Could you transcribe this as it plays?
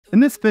In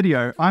this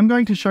video, I'm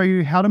going to show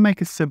you how to make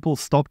a simple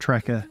stock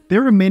tracker.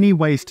 There are many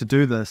ways to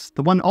do this.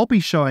 The one I'll be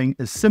showing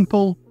is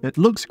simple, it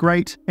looks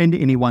great, and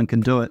anyone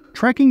can do it.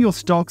 Tracking your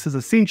stocks is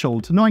essential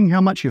to knowing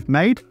how much you've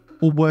made,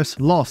 or worse,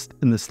 lost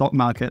in the stock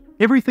market.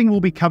 Everything will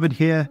be covered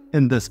here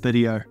in this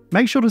video.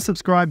 Make sure to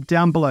subscribe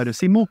down below to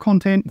see more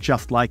content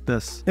just like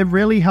this. It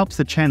really helps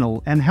the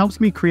channel and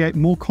helps me create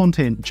more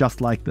content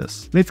just like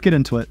this. Let's get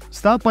into it.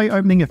 Start by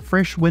opening a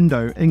fresh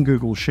window in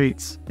Google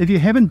Sheets. If you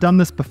haven't done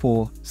this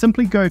before,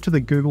 simply go to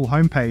the Google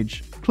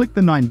homepage, click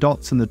the 9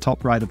 dots in the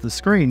top right of the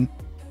screen,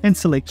 and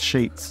select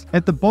Sheets.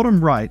 At the bottom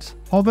right,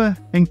 hover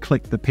and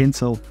click the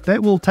pencil. That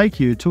will take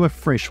you to a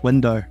fresh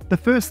window. The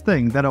first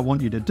thing that I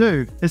want you to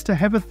do is to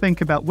have a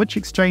think about which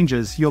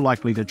exchanges you're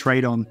likely to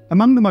trade on.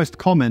 Among the most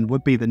common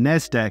would be the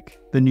Nasdaq,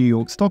 the New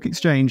York Stock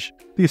Exchange,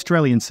 the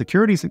Australian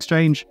Securities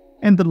Exchange,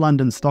 and the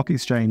London Stock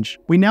Exchange.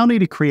 We now need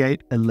to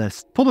create a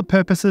list. For the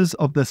purposes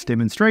of this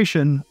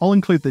demonstration, I'll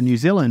include the New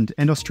Zealand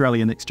and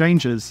Australian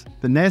exchanges,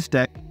 the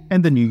Nasdaq,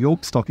 and the New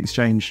York Stock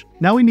Exchange.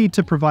 Now we need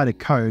to provide a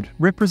code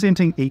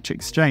representing each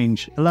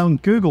exchange,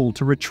 allowing Google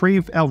to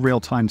retrieve our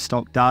real-time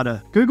stock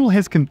data. Google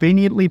has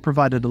conveniently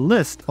provided a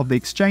list of the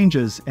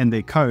exchanges and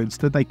their codes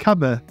that they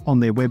cover on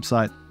their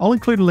website. I'll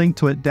include a link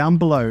to it down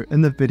below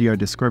in the video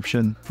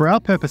description. For our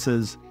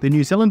purposes, the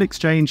New Zealand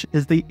exchange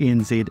is the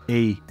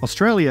NZE,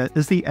 Australia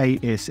is the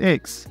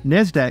ASX,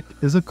 Nasdaq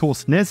is of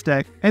course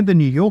Nasdaq, and the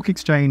New York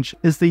exchange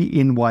is the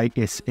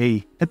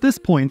NYSE. At this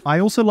point, I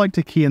also like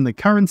to key in the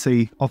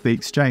currency of the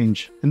exchange.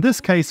 In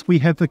this case, we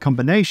have the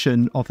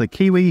combination of the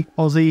Kiwi,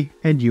 Aussie,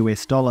 and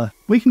US dollar.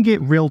 We can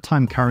get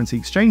real-time currency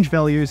exchange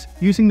values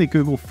using the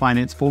Google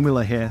Finance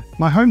formula here.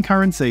 My home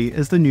currency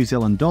is the New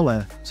Zealand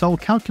dollar, so I'll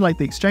calculate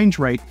the exchange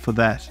rate for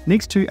that.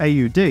 Next to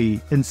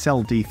AUD, in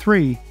cell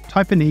D3,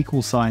 type an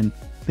equal sign.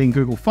 Then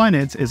Google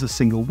Finance is a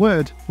single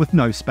word with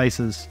no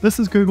spaces. This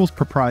is Google's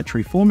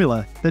proprietary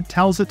formula that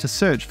tells it to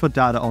search for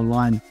data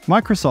online.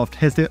 Microsoft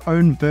has their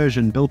own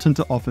version built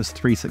into Office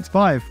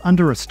 365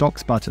 under a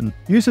stocks button.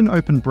 Use an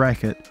open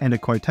bracket and a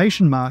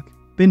quotation mark,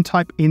 then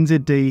type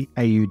NZD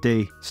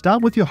AUD.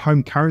 Start with your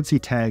home currency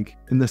tag,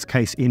 in this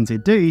case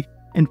NZD,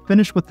 and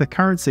finish with the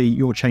currency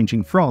you're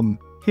changing from.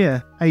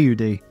 Here,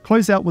 AUD.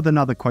 Close out with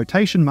another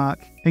quotation mark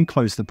and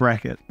close the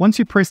bracket. Once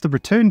you press the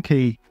return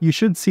key, you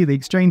should see the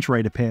exchange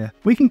rate appear.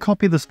 We can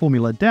copy this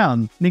formula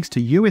down next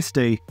to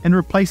USD and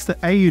replace the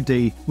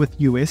AUD with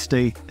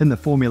USD in the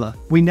formula.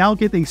 We now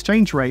get the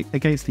exchange rate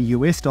against the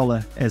US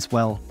dollar as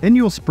well. In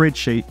your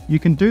spreadsheet, you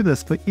can do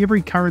this for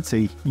every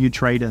currency you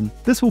trade in.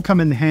 This will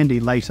come in handy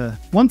later.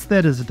 Once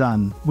that is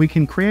done, we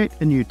can create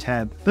a new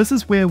tab. This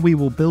is where we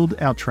will build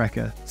our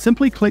tracker.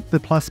 Simply click the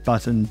plus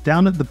button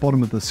down at the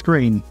bottom of the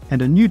screen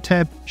and a new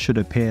tab should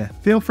appear.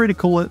 Feel free to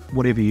call it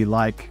whatever you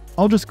like.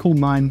 I'll just call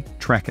mine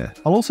Tracker.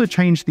 I'll also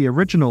change the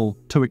original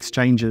to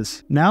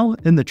Exchanges. Now,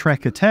 in the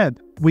Tracker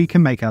tab, we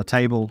can make our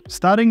table.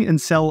 Starting in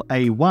cell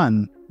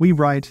A1, we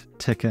write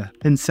Ticker.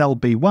 In cell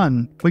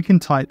B1, we can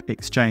type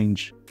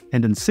Exchange.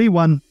 And in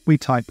C1, we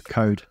type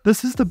code.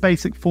 This is the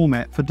basic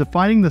format for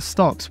defining the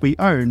stocks we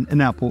own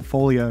in our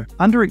portfolio.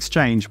 Under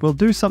Exchange, we'll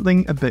do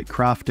something a bit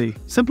crafty.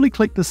 Simply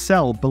click the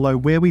cell below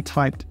where we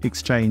typed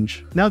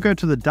Exchange. Now go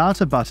to the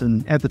Data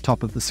button at the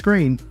top of the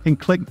screen and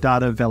click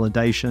Data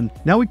Validation.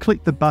 Now we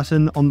click the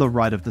button on the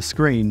right of the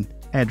screen.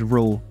 Add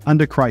rule.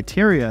 Under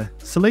criteria,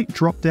 select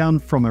drop down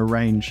from a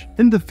range.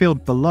 In the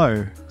field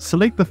below,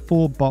 select the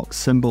 4-box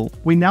symbol.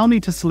 We now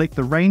need to select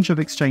the range of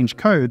exchange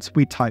codes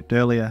we typed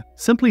earlier.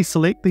 Simply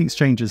select the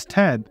Exchanges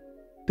tab,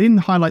 then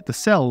highlight the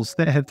cells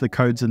that have the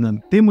codes in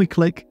them. Then we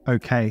click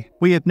OK.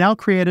 We have now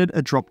created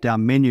a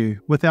drop-down menu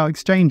with our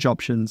exchange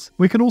options.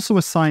 We can also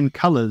assign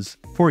colors.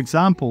 For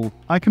example,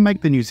 I can make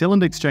the New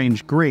Zealand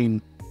exchange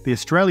green, the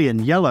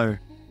Australian yellow,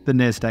 the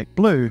Nasdaq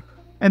blue,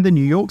 and the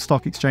New York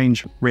Stock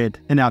Exchange red.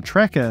 In our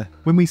tracker,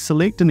 when we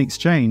select an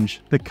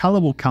exchange, the color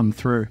will come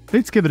through.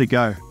 Let's give it a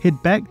go.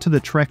 Head back to the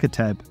Tracker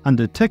tab.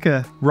 Under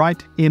Ticker,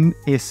 write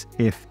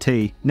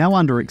MSFT. Now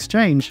under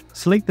Exchange,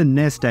 select the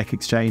Nasdaq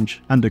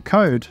exchange. Under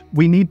Code,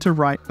 we need to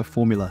write a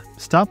formula.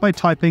 Start by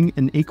typing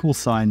an equal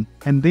sign,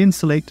 and then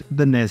select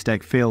the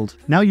Nasdaq field.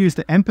 Now use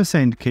the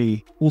ampersand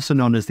key, also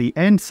known as the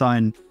and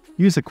sign,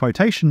 use a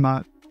quotation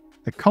mark,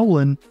 a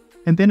colon,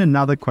 and then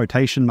another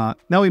quotation mark.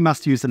 Now we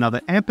must use another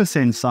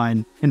ampersand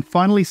sign, and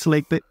finally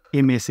select the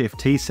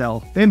MSFT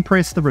cell, then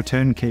press the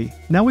return key.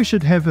 Now we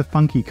should have a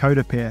funky code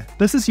appear.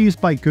 This is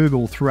used by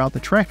Google throughout the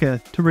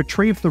tracker to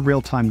retrieve the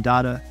real-time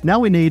data. Now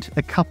we need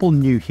a couple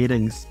new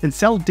headings. In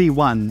cell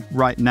D1,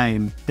 write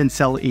name. In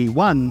cell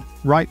E1,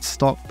 write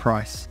stock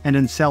price. And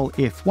in cell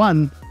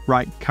F1,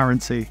 write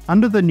currency.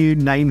 Under the new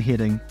name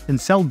heading, in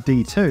cell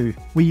D2,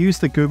 we use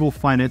the Google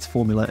Finance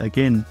formula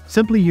again.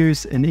 Simply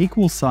use an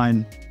equal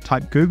sign,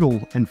 type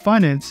Google and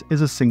Finance as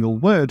a single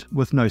word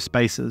with no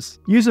spaces.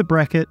 Use a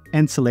bracket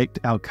and select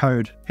our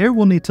code. Here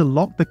we'll need to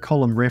lock the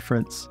column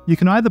reference. You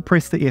can either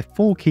press the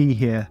F4 key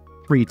here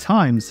 3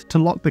 times to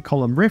lock the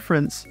column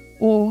reference,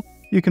 or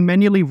you can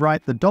manually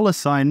write the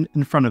 $sign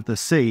in front of the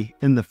C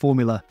in the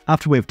formula.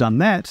 After we've done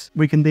that,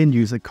 we can then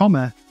use a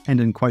comma and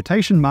in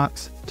quotation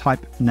marks,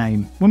 type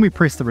name. When we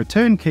press the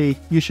return key,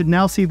 you should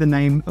now see the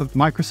name of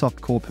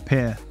Microsoft Corp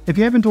pair. If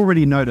you haven't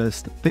already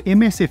noticed, the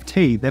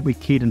MSFT that we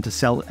keyed into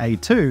cell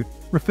A2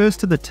 refers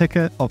to the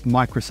ticker of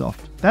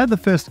Microsoft. They're the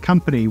first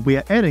company we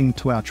are adding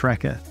to our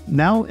tracker.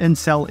 Now in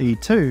cell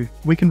E2,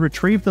 we can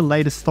retrieve the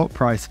latest stock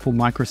price for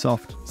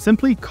Microsoft.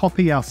 Simply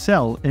copy our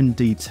cell in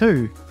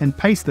D2 and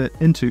paste it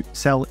into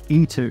cell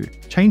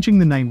E2, changing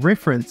the name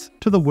reference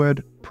to the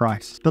word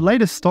price. The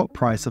latest stock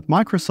price of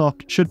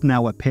Microsoft should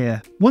now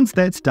appear. Once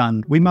that's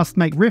done, we must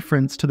make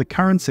reference to the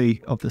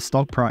currency of the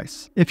stock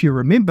price. If you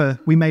remember,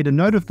 we made a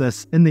note of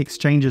this in the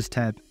Exchanges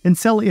tab. In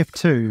cell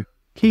F2,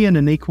 key in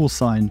an equal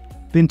sign,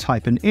 then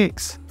type in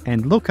X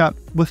and look up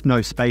with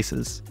no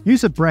spaces.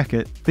 Use a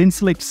bracket, then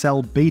select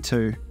cell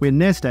B2 where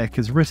NASDAQ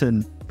is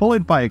written,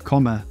 followed by a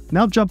comma.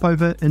 Now jump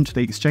over into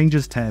the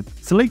Exchanges tab.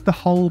 Select the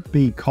whole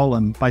B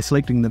column by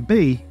selecting the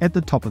B at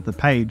the top of the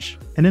page,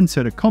 and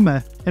insert a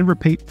comma and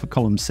repeat for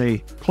column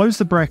C. Close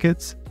the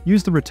brackets,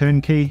 use the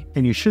return key,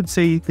 and you should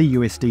see the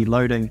USD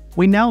loading.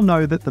 We now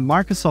know that the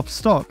Microsoft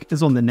stock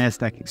is on the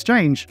NASDAQ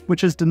exchange,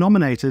 which is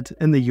denominated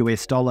in the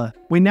US dollar.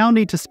 We now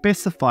need to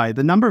specify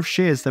the number of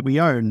shares that we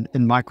own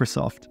in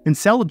Microsoft. In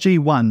cell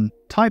G1,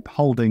 type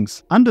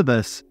holdings. Under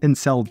this, in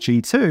cell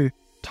G2,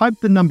 type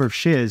the number of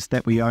shares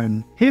that we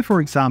own. Here,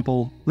 for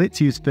example, let's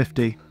use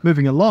 50.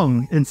 Moving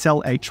along, in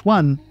cell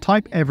H1,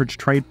 type average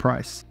trade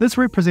price. This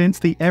represents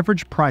the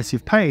average price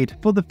you've paid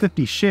for the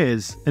 50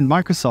 shares in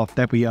Microsoft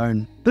that we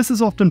own. This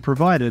is often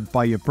provided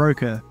by your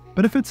broker,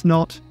 but if it's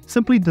not,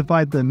 simply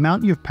divide the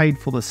amount you've paid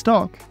for the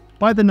stock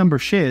by the number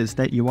of shares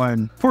that you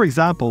own. For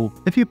example,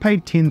 if you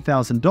paid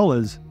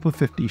 $10,000 for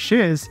 50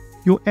 shares,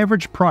 your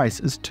average price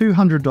is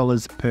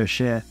 $200 per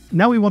share.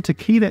 Now we want to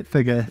key that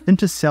figure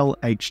into cell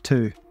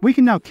H2. We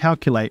can now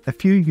calculate a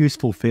few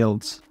useful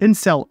fields. In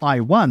cell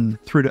I1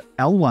 through to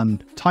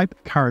L1, type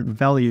current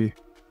value,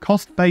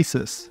 cost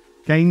basis,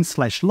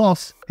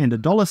 gain/loss, and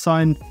a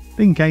 $sign,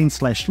 then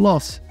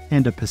gain/loss,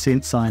 and a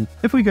 % sign.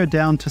 If we go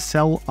down to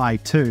cell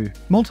I2,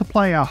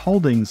 multiply our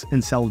holdings in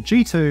cell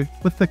G2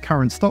 with the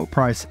current stock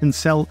price in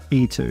cell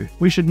E2.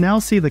 We should now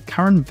see the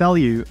current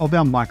value of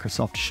our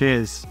Microsoft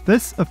shares.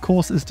 This, of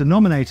course, is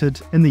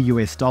denominated in the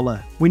US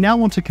dollar. We now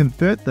want to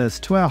convert this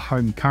to our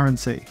home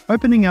currency.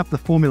 Opening up the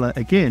formula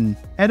again,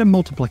 add a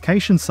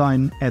multiplication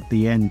sign at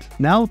the end.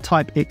 Now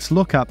type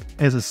XLOOKUP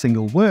as a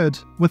single word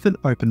with an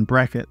open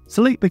bracket.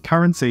 Select the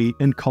currency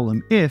in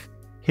column F,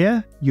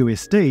 here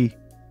USD,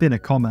 then a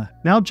comma.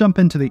 Now jump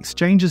into the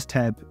Exchanges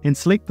tab and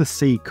select the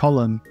C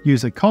column.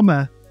 Use a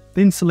comma,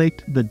 then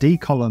select the D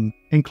column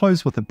and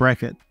close with a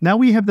bracket. Now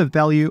we have the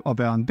value of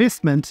our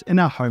investment in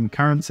our home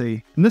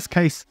currency, in this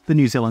case the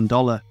New Zealand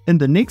dollar. In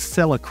the next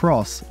cell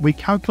across, we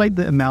calculate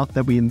the amount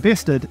that we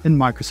invested in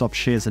Microsoft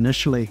shares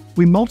initially.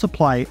 We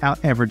multiply our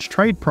average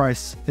trade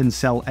price in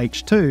cell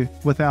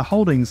H2 with our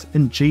holdings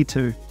in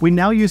G2. We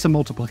now use a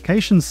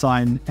multiplication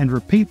sign and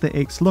repeat the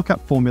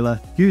XLOOKUP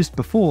formula used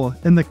before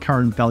in the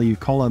current value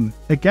column.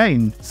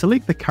 Again,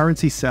 select the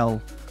currency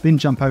cell, then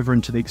jump over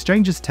into the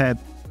Exchanges tab,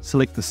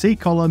 select the C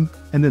column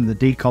and then the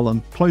D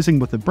column, closing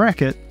with a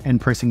bracket and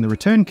pressing the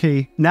return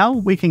key. Now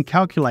we can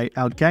calculate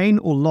our gain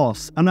or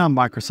loss on our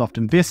Microsoft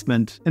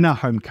investment in our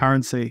home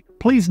currency.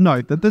 Please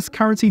note that this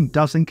currency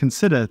doesn't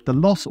consider the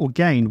loss or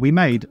gain we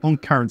made on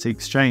currency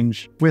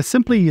exchange. We're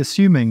simply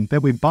assuming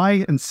that we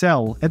buy and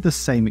sell at the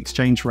same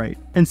exchange rate.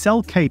 In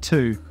cell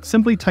K2,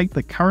 simply take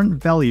the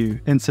current value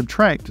and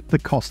subtract the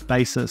cost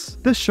basis.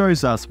 This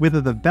shows us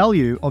whether the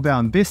value of our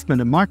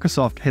investment in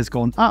Microsoft has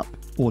gone up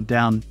or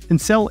down. In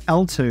cell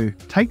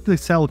L2, take the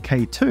cell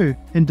K2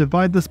 and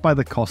divide this by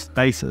the cost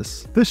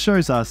basis. This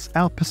shows us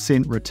our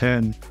 %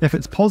 return. If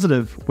it's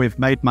positive, we've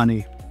made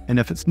money, and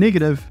if it's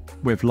negative,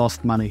 we've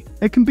lost money.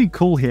 It can be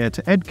cool here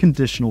to add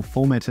conditional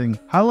formatting.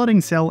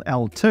 Highlighting cell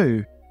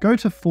L2, go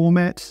to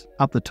Format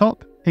up the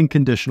top and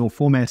Conditional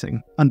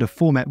Formatting. Under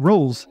Format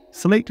Rules,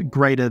 select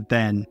Greater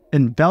Than.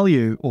 In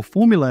Value or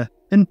Formula,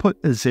 input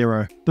is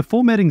 0. The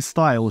formatting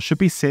style should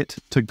be set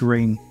to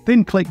green.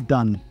 Then click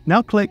Done.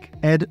 Now click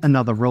Add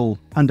Another Rule.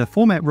 Under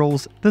Format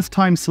Rules, this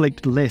time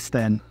select Less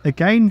Than.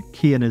 Again,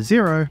 key in a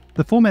 0.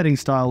 The formatting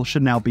style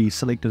should now be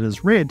selected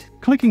as red.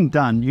 Clicking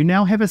Done, you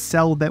now have a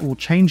cell that will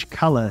change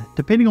color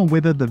depending on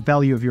whether the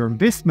value of your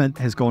investment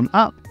has gone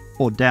up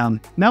or down.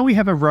 Now we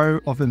have a row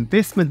of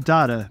investment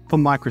data for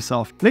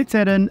Microsoft. Let's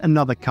add in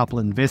another couple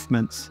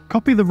investments.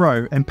 Copy the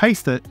row and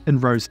paste it in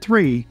rows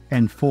 3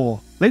 and 4.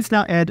 Let's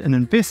now add an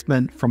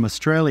investment from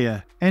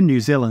Australia and New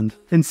Zealand.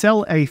 In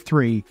cell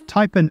A3,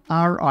 type in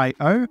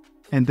RIO,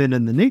 and then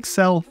in the next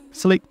cell,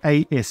 select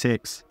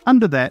ASX.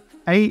 Under that,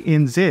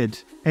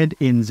 ANZ and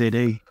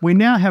NZE. We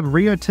now have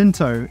Rio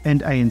Tinto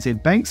and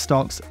ANZ bank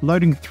stocks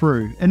loading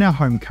through in our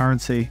home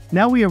currency.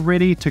 Now we are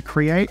ready to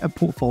create a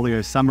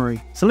portfolio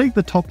summary. Select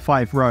the top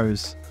 5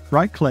 rows,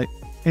 right-click,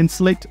 and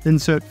select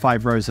Insert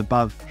 5 rows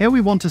above. Here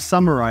we want to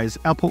summarize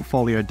our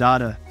portfolio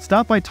data.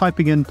 Start by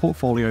typing in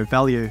portfolio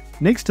value.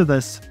 Next to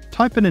this,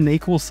 type in an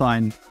equal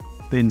sign,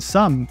 then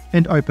sum,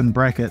 and open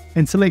bracket,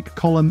 and select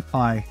column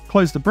I.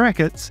 Close the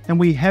brackets, and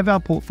we have our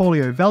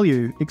portfolio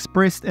value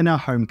expressed in our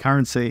home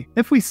currency.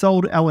 If we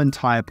sold our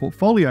entire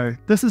portfolio,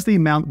 this is the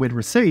amount we'd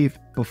receive,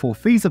 before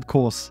fees of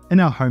course, in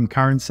our home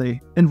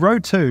currency. In row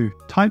 2,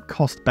 type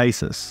cost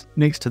basis.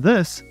 Next to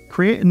this,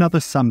 create another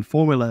sum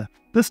formula,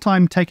 this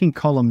time taking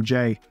column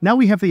J. Now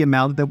we have the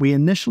amount that we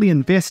initially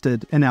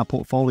invested in our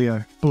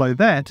portfolio. Below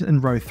that,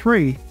 in row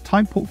 3,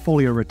 type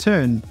portfolio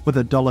return with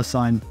a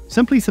 $sign.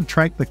 Simply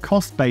subtract the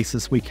cost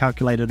basis we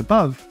calculated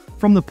above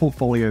from the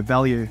portfolio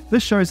value.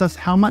 This shows us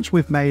how much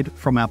we've made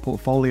from our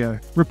portfolio.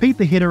 Repeat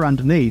the header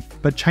underneath,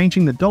 but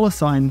changing the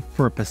 $sign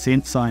for a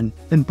 % sign.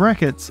 In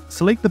brackets,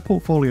 select the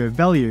portfolio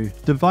value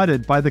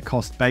divided by the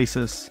cost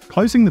basis.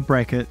 Closing the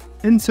bracket,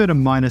 insert a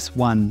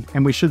 -1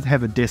 and we should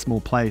have a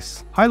decimal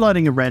place.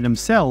 Highlighting a random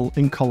cell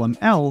in column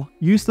L,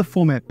 use the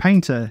format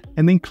painter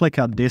and then click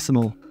out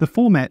decimal. The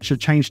format should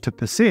change to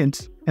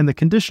 %, and the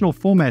conditional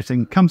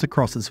formatting comes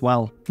across as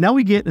well. Now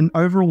we get an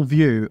overall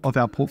view of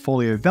our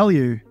portfolio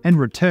value and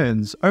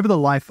returns over the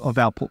life of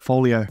our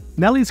portfolio.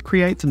 Now let's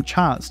create some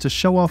charts to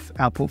show off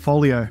our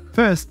portfolio.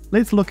 First,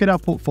 let's look at our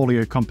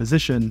portfolio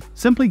composition.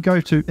 Simply go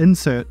to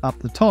Insert up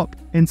the top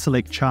and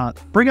select Chart.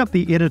 Bring up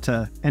the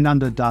editor and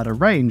under Data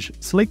Range,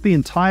 select the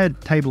entire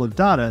table of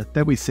data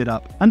that we set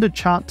up. Under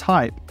Chart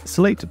Type,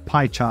 select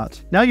Pie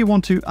Chart. Now you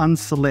want to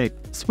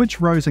unselect,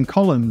 switch rows and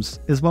columns,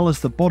 as well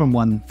as the bottom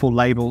one for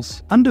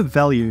labels. Under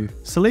Value,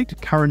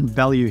 select Current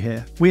Value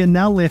here. We are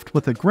now left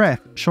with a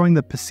graph showing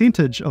the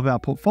percentage of our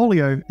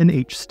portfolio in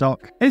each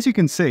stock. As you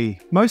can see,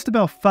 most of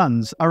our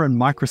funds are in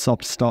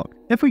Microsoft stock.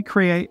 If we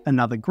create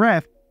another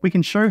graph, we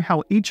can show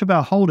how each of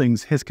our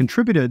holdings has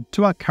contributed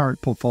to our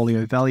current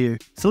portfolio value.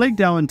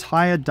 Select our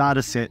entire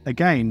dataset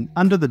again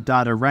under the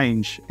data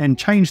range and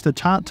change the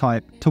chart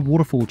type to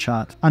waterfall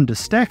chart. Under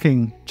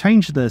stacking,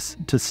 change this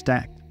to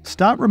stacked.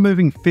 Start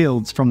removing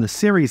fields from the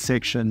series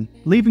section,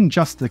 leaving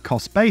just the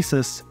cost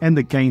basis and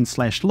the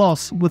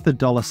gain/loss with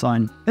the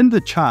 $sign. In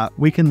the chart,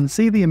 we can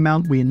see the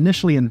amount we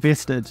initially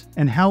invested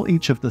and how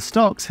each of the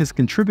stocks has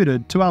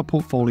contributed to our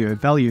portfolio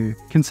value,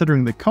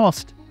 considering the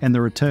cost and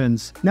the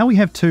returns. Now we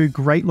have two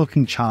great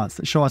looking charts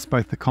that show us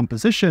both the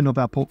composition of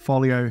our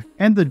portfolio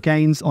and the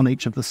gains on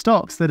each of the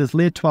stocks that has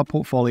led to our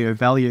portfolio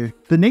value.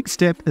 The next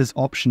step is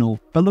optional,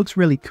 but looks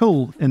really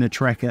cool in a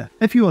tracker.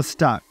 If you are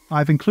stuck,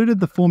 I've included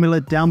the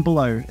formula down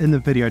below in the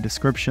video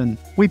description.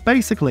 We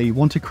basically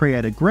want to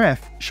create a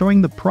graph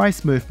showing the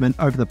price movement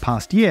over the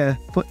past year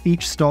for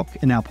each stock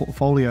in our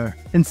portfolio.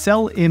 In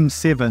cell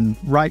M7,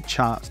 write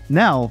chart.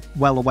 Now,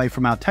 well away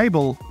from our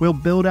table, we'll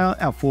build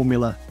out our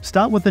formula.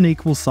 Start with an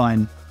equal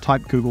sign,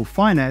 type Google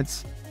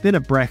Finance, then a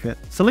bracket.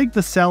 Select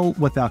the cell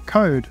with our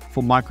code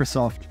for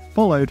Microsoft,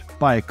 followed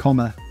by a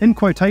comma. In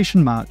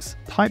quotation marks,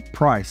 type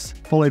price,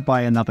 followed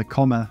by another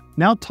comma.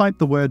 Now type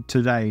the word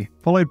today,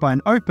 followed by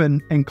an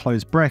open and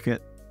close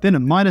bracket, then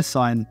a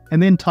 $sign,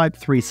 and then type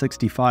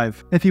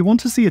 365. If you want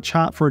to see a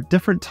chart for a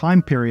different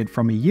time period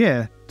from a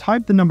year,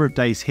 type the number of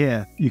days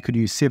here. You could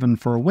use 7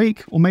 for a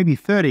week, or maybe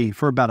 30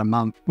 for about a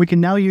month. We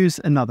can now use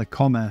another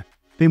comma.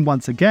 Then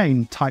once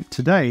again, type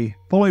today,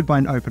 followed by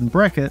an open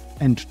bracket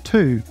and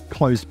 2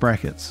 closed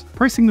brackets.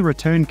 Pressing the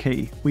return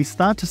key, we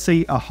start to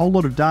see a whole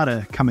lot of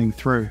data coming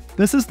through.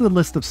 This is the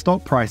list of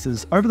stock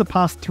prices over the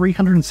past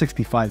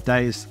 365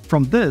 days.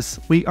 From this,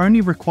 we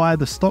only require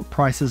the stock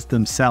prices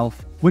themselves,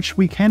 which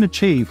we can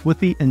achieve with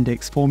the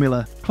index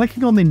formula.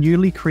 Clicking on the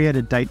newly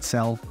created date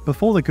cell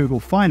before the Google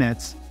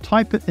Finance,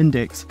 type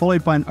index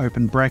followed by an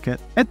open bracket.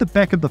 At the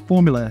back of the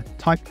formula,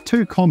 type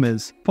 2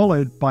 commas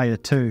followed by a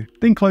 2,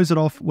 then close it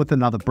off with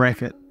another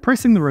bracket.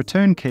 Pressing the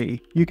return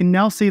key, you can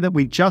now see that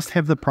we just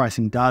have the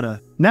pricing data.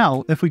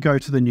 Now, if we go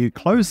to the new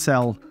close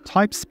cell,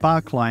 type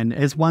sparkline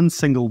as one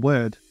single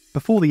word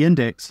before the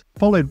index,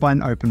 followed by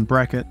an open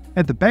bracket.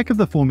 At the back of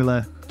the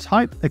formula,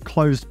 type a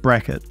closed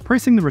bracket.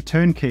 Pressing the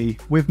return key,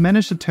 we've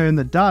managed to turn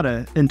the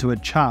data into a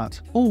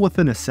chart, all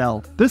within a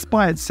cell. This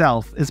by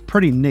itself is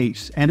pretty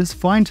neat, and it's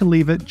fine to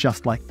leave it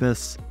just like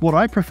this. What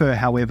I prefer,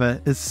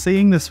 however, is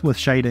seeing this with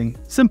shading.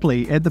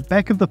 Simply, at the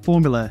back of the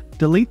formula,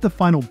 delete the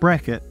final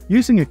bracket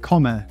using a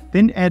comma,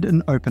 then add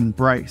an open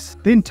brace.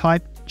 Then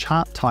type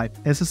chart type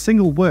as a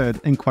single word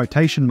in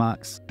quotation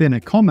marks, then a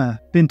comma,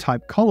 then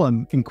type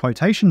column in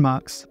quotation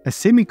marks, a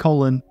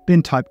semicolon,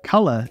 then type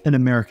color in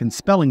American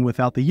spelling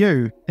without the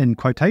U in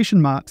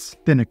quotation marks,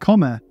 then a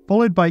comma,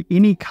 followed by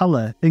any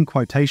color in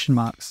quotation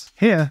marks.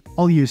 Here,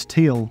 I'll use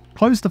teal.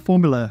 Close the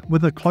formula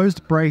with a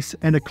closed brace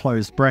and a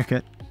closed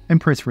bracket, and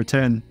press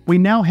return. We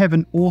now have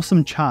an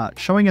awesome chart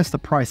showing us the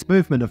price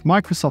movement of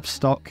Microsoft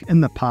stock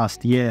in the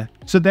past year.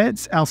 So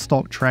that's our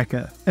stock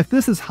tracker. If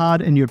this is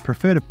hard and you'd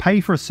prefer to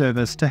pay for a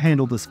service to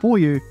handle this for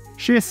you,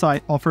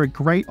 ShareSite offer a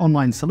great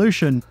online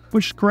solution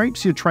which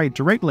scrapes your trade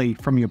directly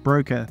from your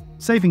broker.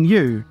 saving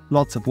you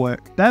lots of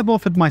work. They have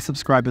offered my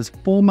subscribers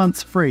 4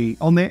 months free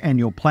on their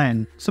annual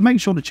plan, so make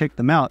sure to check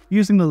them out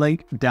using the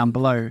link down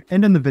below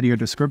and in the video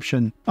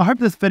description. I hope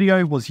this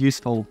video was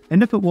useful,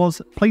 and if it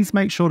was, please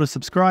make sure to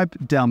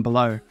subscribe down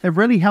below. It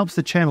really helps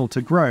the channel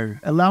to grow,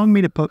 allowing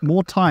me to put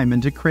more time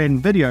into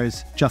creating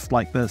videos just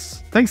like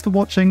this. Thanks for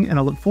watching, and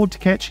I look forward to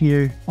catching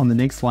you on the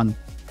next one.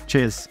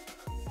 Cheers.